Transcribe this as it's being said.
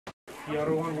We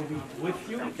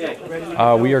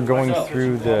are going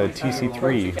through the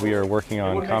TC3. We are working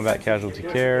on combat casualty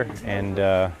care, and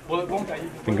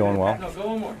it's been going well.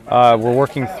 We're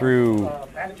working through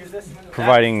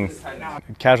providing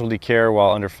casualty care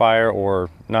while under fire or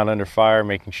not under fire,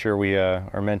 making sure we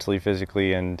are mentally,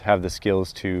 physically, and have the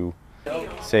skills to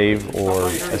save or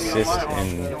assist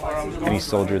in any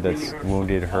soldier that's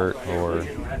wounded, hurt, or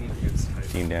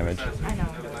team damage.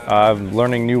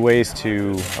 Learning new ways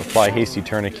to apply hasty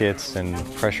tourniquets and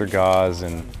pressure gauze,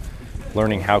 and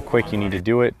learning how quick you need to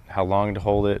do it, how long to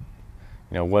hold it,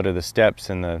 what are the steps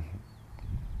and the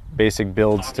basic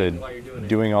builds to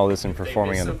doing all this and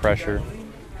performing under pressure,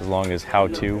 as long as how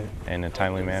to in a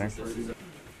timely manner.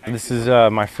 This is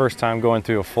my first time going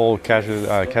through a full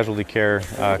casualty care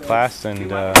class,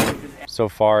 and so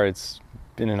far it's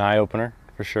been an eye-opener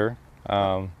for sure.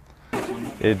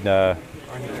 It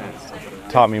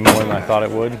taught me more than I thought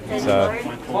it would. It's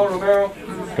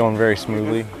going very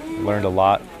smoothly. Learned a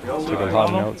lot, took a lot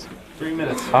of notes.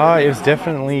 It was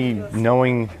definitely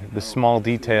knowing the small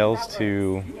details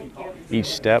to each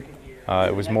step.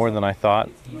 It was more than I thought,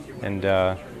 and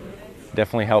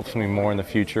definitely helps me more in the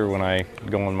future when I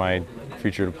go on my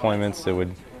future deployments. It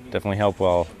would definitely help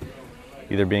while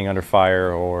either being under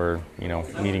fire or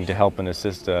needing to help and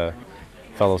assist a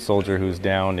fellow soldier who's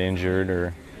downed, injured,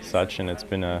 or such. And it's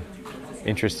been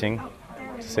interesting,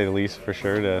 to say the least, for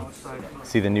sure, to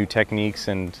see the new techniques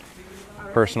and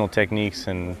personal techniques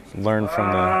and learn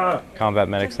from the combat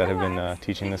medics that have been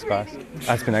teaching this class.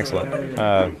 That's been excellent.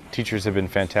 Teachers have been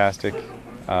fantastic.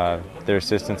 Their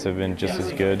assistants have been just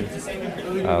as good.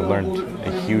 Learned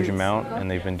a huge amount, and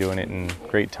they've been doing it in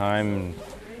great time and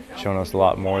shown us a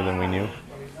lot more than we knew.